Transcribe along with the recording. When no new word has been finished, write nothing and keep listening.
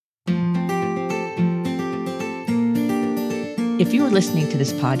If you are listening to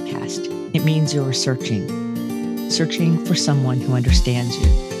this podcast, it means you're searching for someone who understands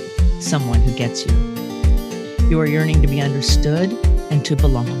you, someone who gets you. You are yearning to be understood and to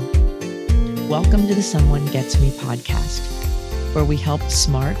belong. Welcome to the Someone Gets Me podcast, where we help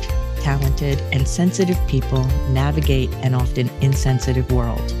smart, talented, and sensitive people navigate an often insensitive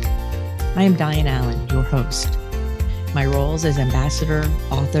world. I am Diane Allen, your host. My roles as ambassador,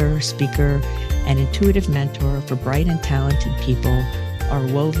 author, speaker, and intuitive mentor for bright and talented people are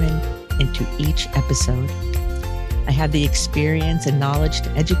woven into each episode. I have the experience and knowledge to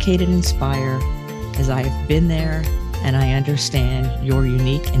educate and inspire, as I have been there and I understand your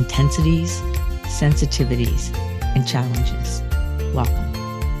unique intensities, sensitivities, and challenges. Welcome.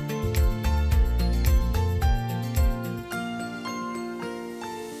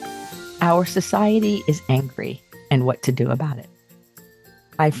 Our society is angry, and what to do about it.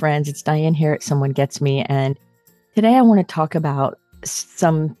 Hi, friends. It's Diane here at Someone Gets Me, and today I want to talk about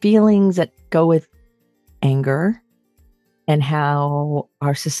some feelings that go with anger and how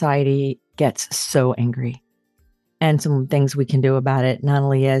our society gets so angry, and some things we can do about it, not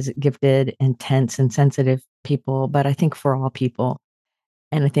only as gifted, intense, and sensitive people, but I think for all people.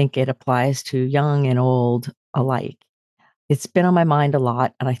 And I think it applies to young and old alike. It's been on my mind a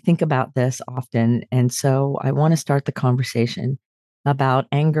lot, and I think about this often. And so I want to start the conversation about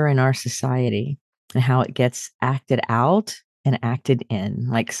anger in our society and how it gets acted out and acted in.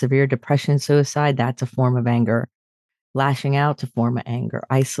 Like severe depression, suicide, that's a form of anger. Lashing out's a form of anger.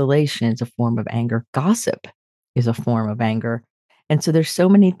 Isolation is a form of anger. Gossip is a form of anger. And so there's so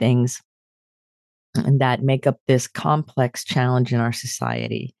many things that make up this complex challenge in our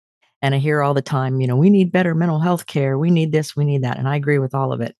society. And I hear all the time, we need better mental health care. We need this, we need that. And I agree with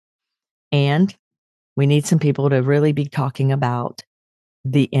all of it. And we need some people to really be talking about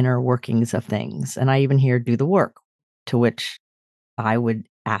the inner workings of things. And I even hear do the work, to which I would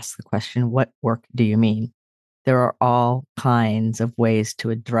ask the question, what work do you mean? There are all kinds of ways to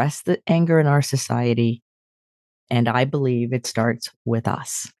address the anger in our society. And I believe it starts with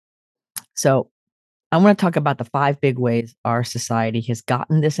us. So I want to talk about the 5 big ways our society has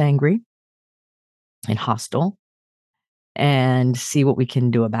gotten this angry and hostile and see what we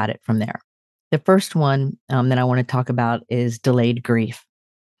can do about it from there. The first one that I want to talk about is delayed grief.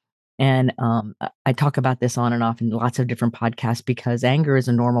 And I talk about this on and off in lots of different podcasts because anger is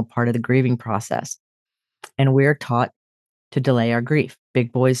a normal part of the grieving process. And we're taught to delay our grief.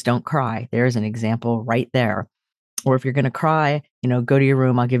 Big boys don't cry. There's an example right there. Or if you're going to cry, go to your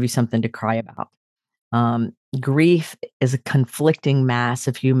room. I'll give you something to cry about. Grief is a conflicting mass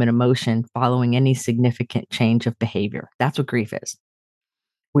of human emotion following any significant change of behavior. That's what grief is.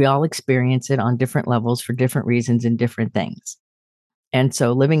 We all experience it on different levels for different reasons and different things. And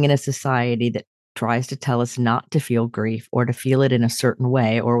so living in a society that tries to tell us not to feel grief or to feel it in a certain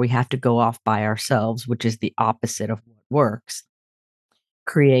way, or we have to go off by ourselves, which is the opposite of what works,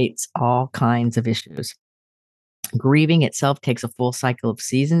 creates all kinds of issues. Grieving itself takes a full cycle of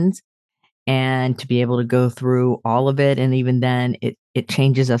seasons. And to be able to go through all of it, and even then, it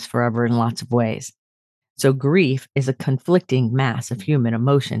changes us forever in lots of ways. So grief is a conflicting mass of human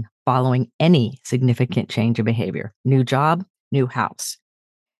emotion following any significant change of behavior. New job, new house,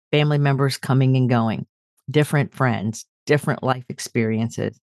 family members coming and going, different friends, different life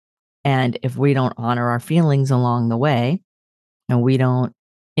experiences. And if we don't honor our feelings along the way, and we don't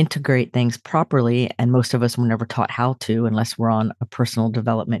integrate things properly, and most of us were never taught how to unless we're on a personal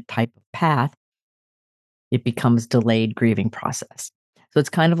development type of path, it becomes delayed grieving process. So it's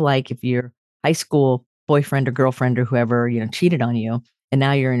kind of like if your high school boyfriend or girlfriend or whoever, cheated on you, and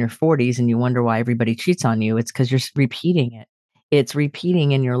now you're in your 40s and you wonder why everybody cheats on you. It's because you're repeating it. It's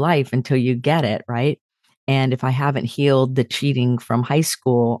repeating in your life until you get it, right? And if I haven't healed the cheating from high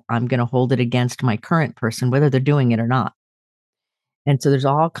school, I'm going to hold it against my current person, whether they're doing it or not. And so there's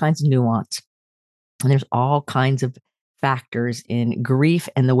all kinds of nuance, and there's all kinds of factors in grief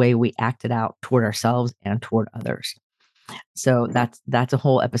and the way we act it out toward ourselves and toward others. So that's a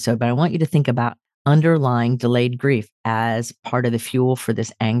whole episode, but I want you to think about underlying delayed grief as part of the fuel for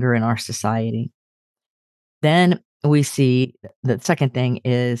this anger in our society. Then we see the second thing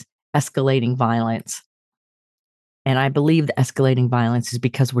is escalating violence. And I believe the escalating violence is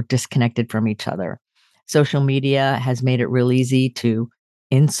because we're disconnected from each other. Social media has made it real easy to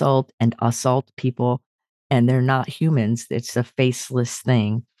insult and assault people, and they're not humans. It's a faceless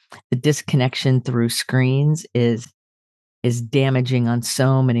thing. The disconnection through screens is damaging on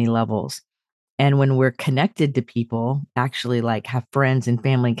so many levels. And when we're connected to people, actually like have friends and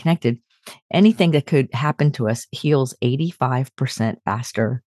family connected, anything that could happen to us heals 85%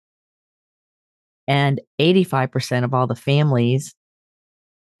 faster And 85% of all the families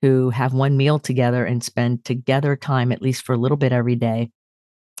who have one meal together and spend together time, at least for a little bit every day,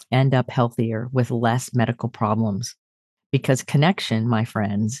 end up healthier with less medical problems. Because connection, my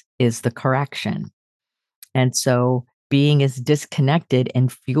friends, is the correction. And so being as disconnected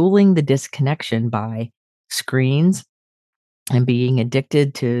and fueling the disconnection by screens and being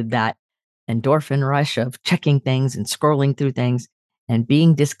addicted to that endorphin rush of checking things and scrolling through things and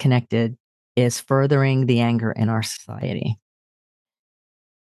being disconnected is furthering the anger in our society.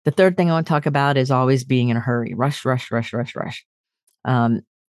 The third thing I want to talk about is always being in a hurry. Rush, rush, rush, rush, rush. Um,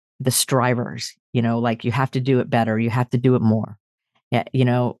 the strivers, like you have to do it better, you have to do it more. Yeah,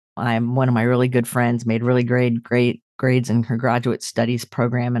 I'm one of my really good friends made really great grades in her graduate studies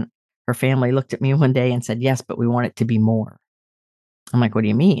program, and her family looked at me one day and said, "Yes, but we want it to be more." I'm like, "What do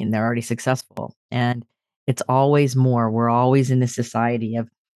you mean? They're already successful." And it's always more. We're always in this society of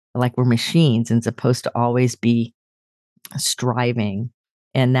like we're machines and supposed to always be striving,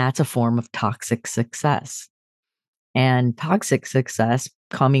 and that's a form of toxic success. And toxic success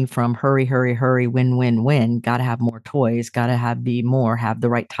coming from hurry, hurry, hurry, win, win, win, got to have more toys, got to have be more, have the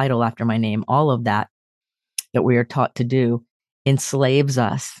right title after my name, all of that that we are taught to do enslaves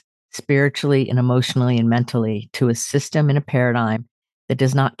us spiritually and emotionally and mentally to a system and a paradigm that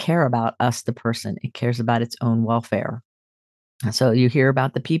does not care about us, the person. It cares about its own welfare. So you hear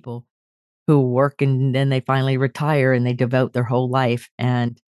about the people who work and then they finally retire and they devote their whole life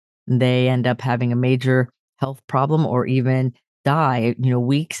and they end up having a major health problem or even die,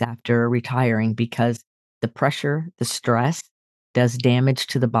 weeks after retiring because the pressure, the stress does damage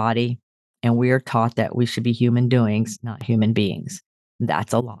to the body. And we are taught that we should be human doings, not human beings.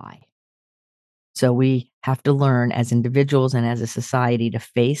 That's a lie. So we have to learn as individuals and as a society to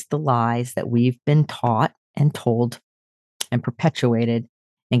face the lies that we've been taught and told and perpetuated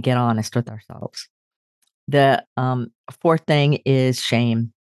and get honest with ourselves. The fourth thing is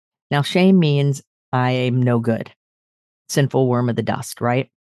shame. Now, shame means I am no good, sinful worm of the dust, right?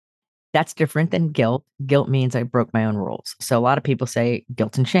 That's different than guilt. Guilt means I broke my own rules. So a lot of people say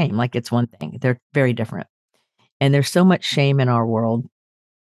guilt and shame like it's one thing. They're very different. And there's so much shame in our world,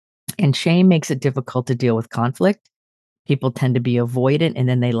 and shame makes it difficult to deal with conflict. People tend to be avoidant and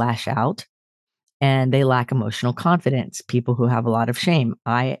then they lash out and they lack emotional confidence. People who have a lot of shame.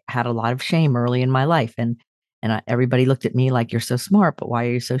 I had a lot of shame early in my life, and everybody looked at me like, "You're so smart, but why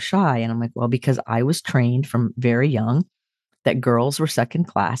are you so shy?" And I'm like, "Well, because I was trained from very young that girls were second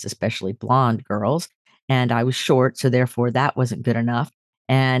class, especially blonde girls, and I was short, so therefore that wasn't good enough."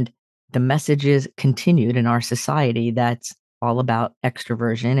 And the messages continued in our society that's all about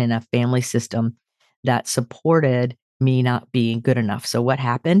extroversion and a family system that supported me not being good enough. So what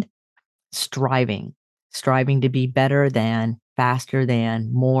happened? Striving, striving to be better than, faster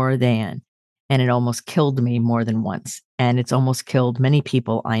than, more than. And it almost killed me more than once. And it's almost killed many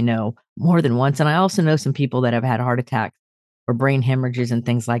people I know more than once. And I also know some people that have had heart attacks or brain hemorrhages and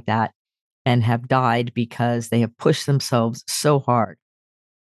things like that and have died because they have pushed themselves so hard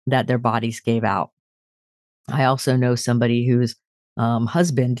that their bodies gave out. I also know somebody whose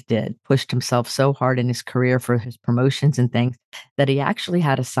husband pushed himself so hard in his career for his promotions and things that he actually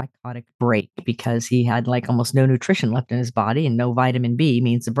had a psychotic break because he had like almost no nutrition left in his body, and no vitamin B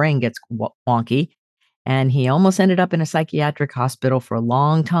means the brain gets wonky. And he almost ended up in a psychiatric hospital for a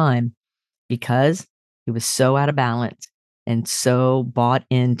long time because he was so out of balance and so bought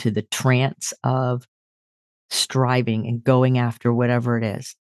into the trance of striving and going after whatever it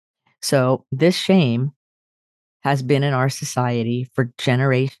is. So this shame has been in our society for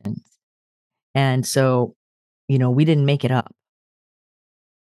generations. And so, we didn't make it up.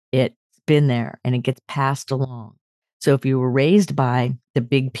 It's been there and it gets passed along. So if you were raised by the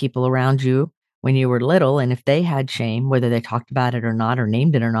big people around you when you were little, and if they had shame, whether they talked about it or not, or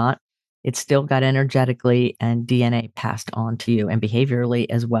named it or not, it still got energetically and DNA passed on to you and behaviorally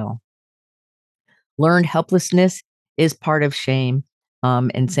as well. Learned helplessness is part of shame.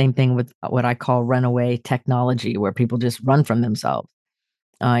 And same thing with what I call runaway technology, where people just run from themselves.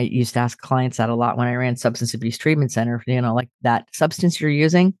 I used to ask clients that a lot when I ran substance abuse treatment center, like that substance you're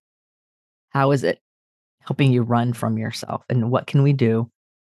using, how is it helping you run from yourself? And what can we do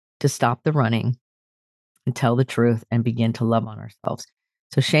to stop the running and tell the truth and begin to love on ourselves?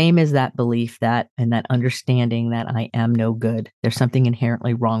 So shame is that belief that and that understanding that I am no good. There's something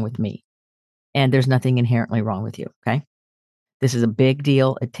inherently wrong with me. And there's nothing inherently wrong with you. Okay. This is a big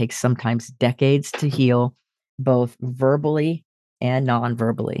deal. It takes sometimes decades to heal, both verbally and non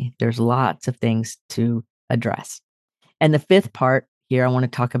verbally. There's lots of things to address. And the fifth part here I want to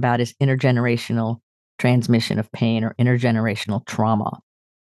talk about is intergenerational transmission of pain or intergenerational trauma.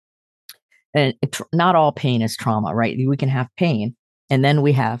 And not all pain is trauma, right? We can have pain, and then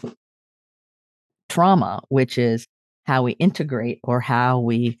we have trauma, which is how we integrate or how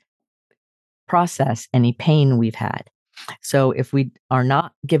we process any pain we've had. So if we are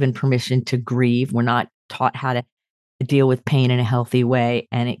not given permission to grieve, we're not taught how to deal with pain in a healthy way,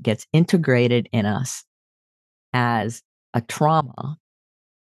 and it gets integrated in us as a trauma,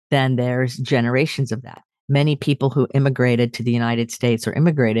 then there's generations of that. Many people who immigrated to the United States or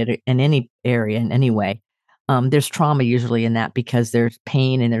immigrated in any area in any way, there's trauma usually in that because there's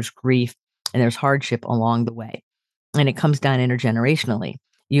pain and there's grief and there's hardship along the way. And it comes down intergenerationally.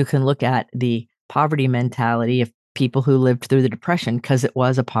 You can look at the poverty mentality of people who lived through the Depression because it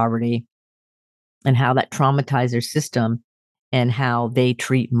was a poverty and how that traumatized their system and how they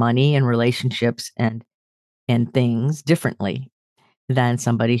treat money and relationships and things differently than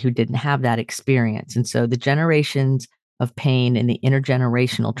somebody who didn't have that experience. And so the generations of pain and the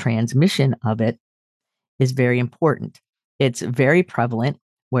intergenerational transmission of it is very important. It's very prevalent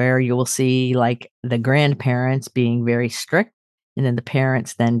where you will see like the grandparents being very strict and then the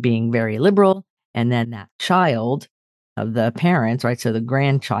parents then being very liberal and then that child of the parents, right? So the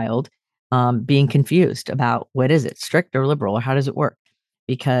grandchild being confused about what is it, strict or liberal, or how does it work?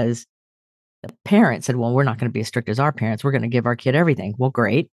 Because the parent said, well, we're not going to be as strict as our parents. We're going to give our kid everything. Well,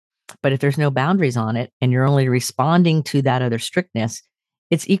 great. But if there's no boundaries on it and you're only responding to that other strictness,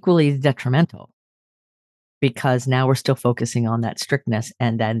 it's equally detrimental because now we're still focusing on that strictness.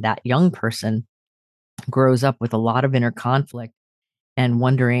 And then that young person grows up with a lot of inner conflict and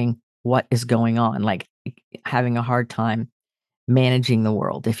wondering what is going on, like having a hard time managing the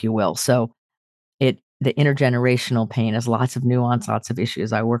world, if you will. So the intergenerational pain has lots of nuance, lots of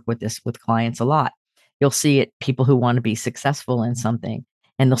issues. I work with this with clients a lot. You'll see it people who want to be successful in something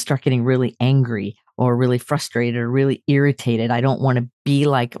and they'll start getting really angry or really frustrated or really irritated. I don't want to be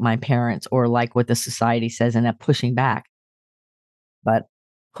like my parents or like what the society says and that pushing back. But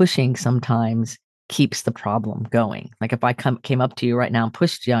pushing sometimes keeps the problem going. Like if I came up to you right now and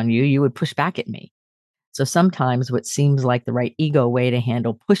pushed on you, you would push back at me. So sometimes what seems like the right ego way to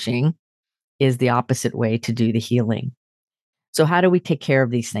handle pushing is the opposite way to do the healing. So, how do we take care of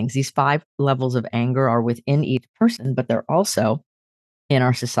these things? These 5 levels of anger are within each person, but they're also in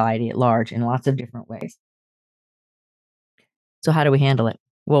our society at large in lots of different ways. So, how do we handle it?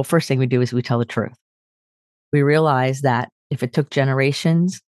 Well, first thing we do is we tell the truth. We realize that if it took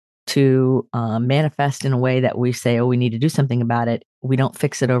generations to manifest in a way that we say, oh, we need to do something about it, we don't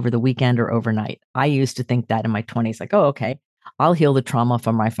fix it over the weekend or overnight. I used to think that in my 20s, like, oh, okay, I'll heal the trauma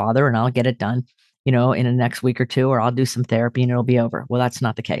from my father and I'll get it done, in the next week or two, or I'll do some therapy and it'll be over. Well, that's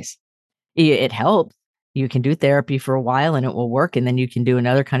not the case. It helps. You can do therapy for a while and it will work. And then you can do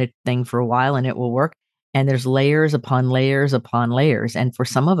another kind of thing for a while and it will work. And there's layers upon layers upon layers. And for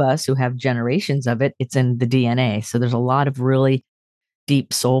some of us who have generations of it, it's in the DNA. So there's a lot of really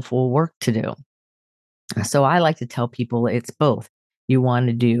deep, soulful work to do. So I like to tell people it's both. You want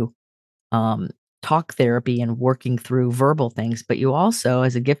to do um, talk therapy and working through verbal things, but you also,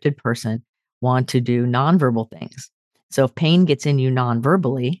 as a gifted person, want to do nonverbal things. So if pain gets in you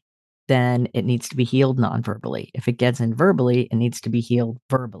nonverbally, then it needs to be healed nonverbally. If it gets in verbally, it needs to be healed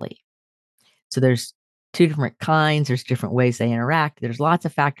verbally. So there's two different kinds, there's different ways they interact. There's lots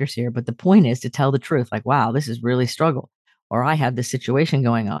of factors here, but the point is to tell the truth like, wow, this is really struggle, or I have this situation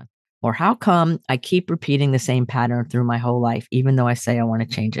going on, or how come I keep repeating the same pattern through my whole life, even though I say I want to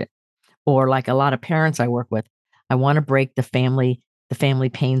change it? Or like a lot of parents I work with, I want to break the family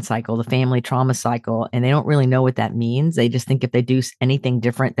pain cycle, the family trauma cycle, and they don't really know what that means. They just think if they do anything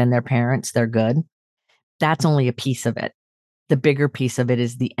different than their parents, they're good. That's only a piece of it. The bigger piece of it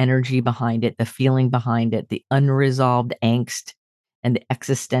is the energy behind it, the feeling behind it, the unresolved angst and the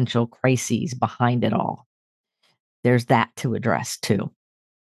existential crises behind it all. There's that to address too.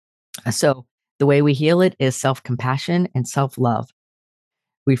 So the way we heal it is self-compassion and self-love.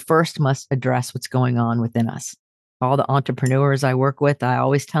 We first must address what's going on within us. All the entrepreneurs I work with, I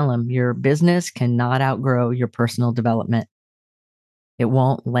always tell them your business cannot outgrow your personal development. It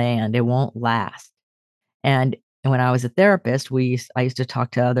won't land, it won't last. And when I was a therapist, I used to talk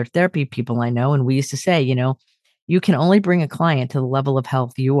to other therapy people I know, and we used to say, you can only bring a client to the level of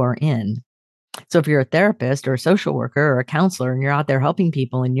health you are in. So if you're a therapist or a social worker or a counselor and you're out there helping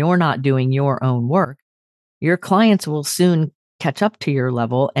people and you're not doing your own work, your clients will soon catch up to your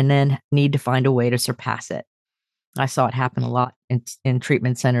level and then need to find a way to surpass it. I saw it happen a lot in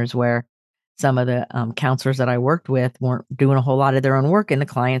treatment centers where some of the counselors that I worked with weren't doing a whole lot of their own work and the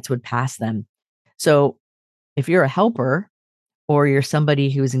clients would pass them. So if you're a helper or you're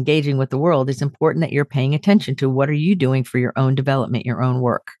somebody who's engaging with the world, it's important that you're paying attention to what are you doing for your own development, your own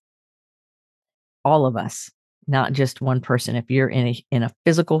work. all of us, not just one person. If you're in a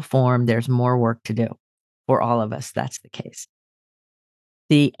physical form, there's more work to do for all of us. That's the case.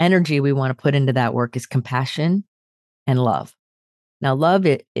 The energy we want to put into that work is compassion and love. Now, love,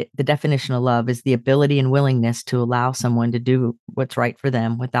 the definition of love is the ability and willingness to allow someone to do what's right for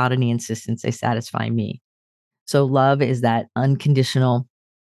them without any insistence. They satisfy me. So, love is that unconditional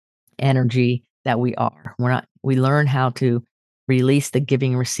energy that we are. We learn how to release the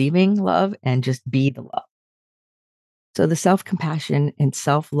giving, receiving love and just be the love. So, the self compassion and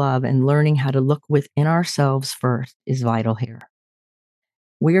self love and learning how to look within ourselves first is vital here.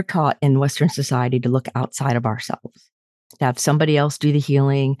 We are taught in Western society to look outside of ourselves, to have somebody else do the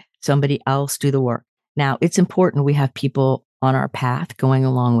healing, somebody else do the work. Now, it's important we have people on our path going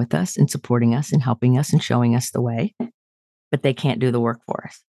along with us and supporting us and helping us and showing us the way, but they can't do the work for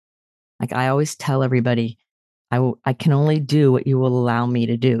us. Like I always tell everybody, I can only do what you will allow me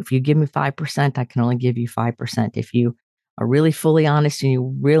to do. If you give me 5%, I can only give you 5%. If you are really fully honest and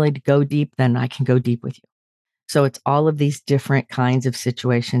you really go deep, then I can go deep with you. So it's all of these different kinds of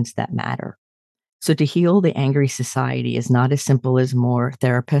situations that matter. So to heal the angry society is not as simple as more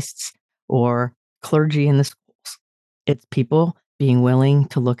therapists or clergy in the schools. It's people being willing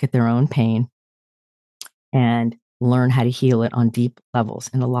to look at their own pain and learn how to heal it on deep levels.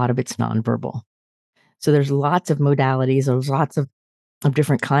 And a lot of it's nonverbal. So there's lots of modalities, there's lots of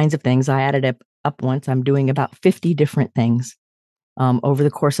different kinds of things. I added up once. I'm doing about 50 different things over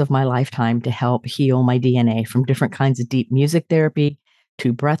the course of my lifetime to help heal my DNA, from different kinds of deep music therapy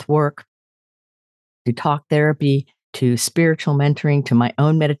to breath work to talk therapy to spiritual mentoring to my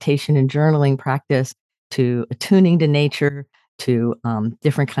own meditation and journaling practice to attuning to nature to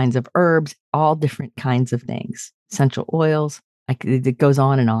different kinds of herbs, all different kinds of things, essential oils. It goes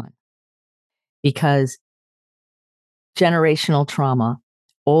on and on because generational trauma,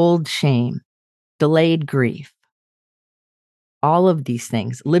 old shame, delayed grief, all of these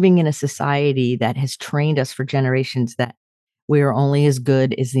things, living in a society that has trained us for generations that we are only as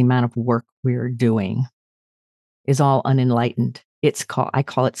good as the amount of work we're doing, is all unenlightened. I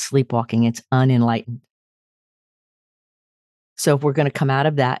call it sleepwalking. It's unenlightened. So if we're going to come out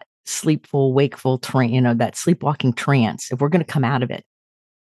of that sleepful, wakeful that sleepwalking trance, if we're going to come out of it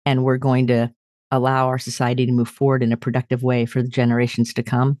and we're going to allow our society to move forward in a productive way for the generations to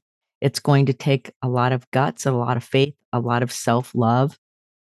come, it's going to take a lot of guts, a lot of faith, a lot of self-love,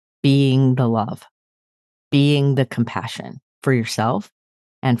 being the love, being the compassion for yourself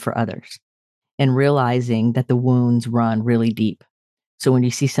and for others, and realizing that the wounds run really deep. So when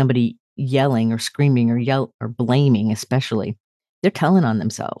you see somebody yelling or screaming or blaming, especially, they're telling on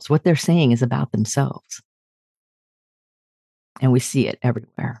themselves. What they're saying is about themselves. And we see it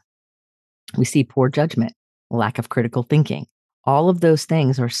everywhere. We see poor judgment, lack of critical thinking. All of those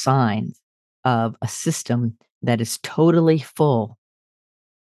things are signs of a system that is totally full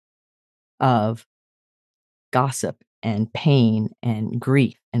of gossip and pain and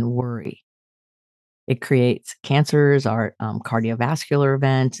grief and worry. It creates cancers, cardiovascular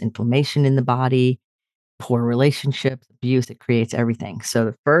events, inflammation in the body, poor relationships, abuse. It creates everything. So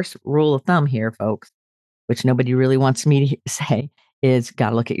the first rule of thumb here, folks, which nobody really wants me to say, is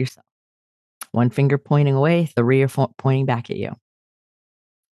got to look at yourself. One finger pointing away, three are pointing back at you.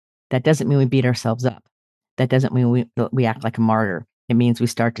 That doesn't mean we beat ourselves up. That doesn't mean we act like a martyr. It means we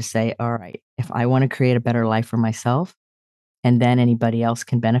start to say, all right, if I want to create a better life for myself and then anybody else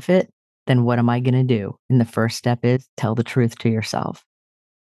can benefit, then what am I going to do? And the first step is tell the truth to yourself.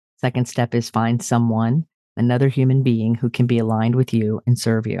 Second step is find someone, another human being who can be aligned with you and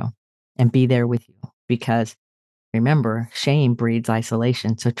serve you and be there with you. Because remember, shame breeds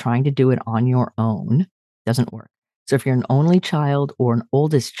isolation. So trying to do it on your own doesn't work. So if you're an only child or an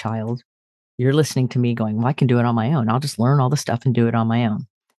oldest child, you're listening to me going, well, I can do it on my own. I'll just learn all the stuff and do it on my own.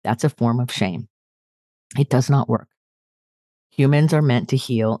 That's a form of shame. It does not work. Humans are meant to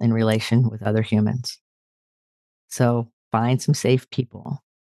heal in relation with other humans. So find some safe people.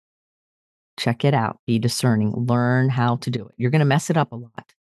 Check it out. Be discerning. Learn how to do it. You're going to mess it up a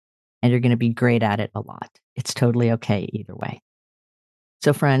lot and you're going to be great at it a lot. It's totally okay either way.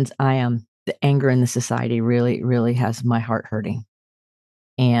 So friends, the anger in the society really, really has my heart hurting.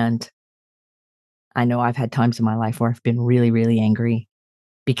 And I know I've had times in my life where I've been really, really angry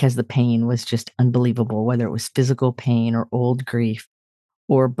because the pain was just unbelievable, whether it was physical pain or old grief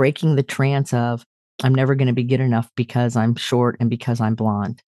or breaking the trance of, I'm never going to be good enough because I'm short and because I'm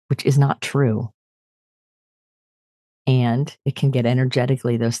blonde, which is not true. And it can get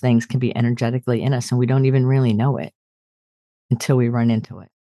those things can be energetically in us, and we don't even really know it until we run into it.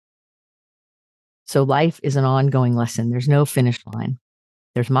 So life is an ongoing lesson. There's no finish line.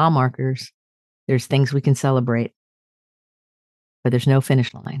 There's mile markers, There's things we can celebrate, but there's no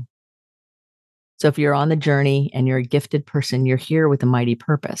finish line. So if you're on the journey and you're a gifted person, you're here with a mighty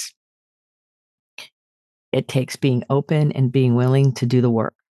purpose. It takes being open and being willing to do the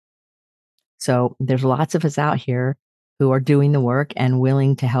work. So there's lots of us out here who are doing the work and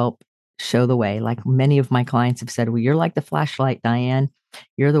willing to help show the way. Like many of my clients have said, well, you're like the flashlight, Diane.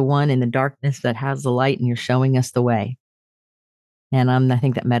 You're the one in the darkness that has the light and you're showing us the way. And I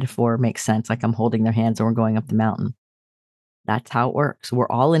think that metaphor makes sense. Like I'm holding their hands and we're going up the mountain. That's how it works. We're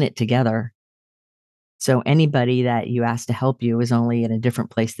all in it together. So anybody that you ask to help you is only in a different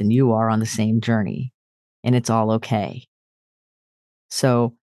place than you are on the same journey. And it's all okay.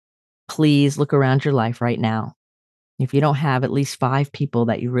 So please look around your life right now. If you don't have at least 5 people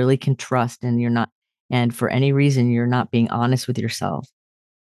that you really can trust and for any reason you're not being honest with yourself,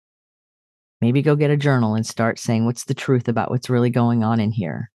 maybe go get a journal and start saying, what's the truth about what's really going on in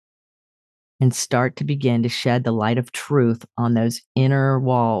here? And start to begin to shed the light of truth on those inner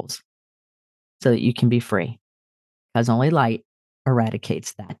walls so that you can be free. Because only light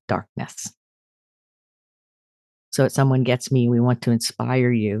eradicates that darkness. So at Someone Gets Me, we want to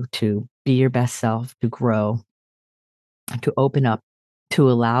inspire you to be your best self, to grow, to open up, to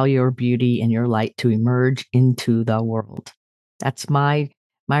allow your beauty and your light to emerge into the world. That's my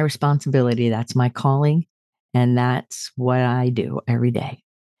responsibility. That's my calling. And that's what I do every day.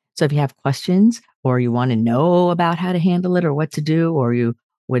 So if you have questions or you want to know about how to handle it or what to do, or you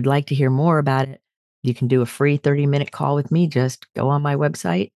would like to hear more about it, you can do a free 30-minute call with me. Just go on my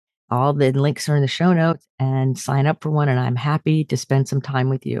website. All the links are in the show notes and sign up for one. And I'm happy to spend some time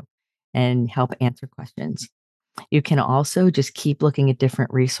with you and help answer questions. You can also just keep looking at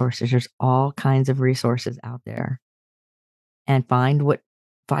different resources. There's all kinds of resources out there. And find what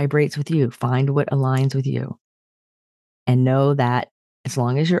vibrates with you, find what aligns with you. And know that as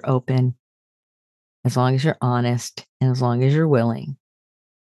long as you're open, as long as you're honest, and as long as you're willing,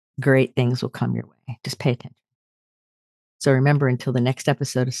 great things will come your way. Just pay attention. So remember, until the next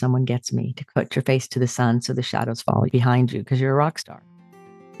episode of Someone Gets Me, to put your face to the sun so the shadows fall behind you, because you're a rock star.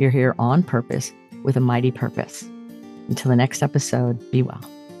 You're here on purpose with a mighty purpose. Until the next episode, be well.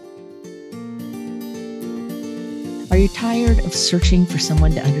 Are you tired of searching for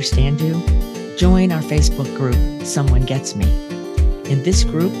someone to understand you? Join our Facebook group, Someone Gets Me. In this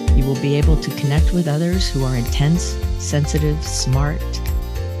group, you will be able to connect with others who are intense, sensitive, smart,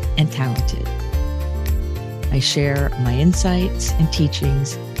 and talented. I share my insights and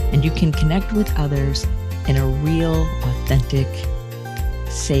teachings, and you can connect with others in a real, authentic,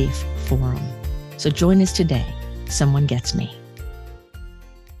 safe forum. So join us today. Someone Gets Me.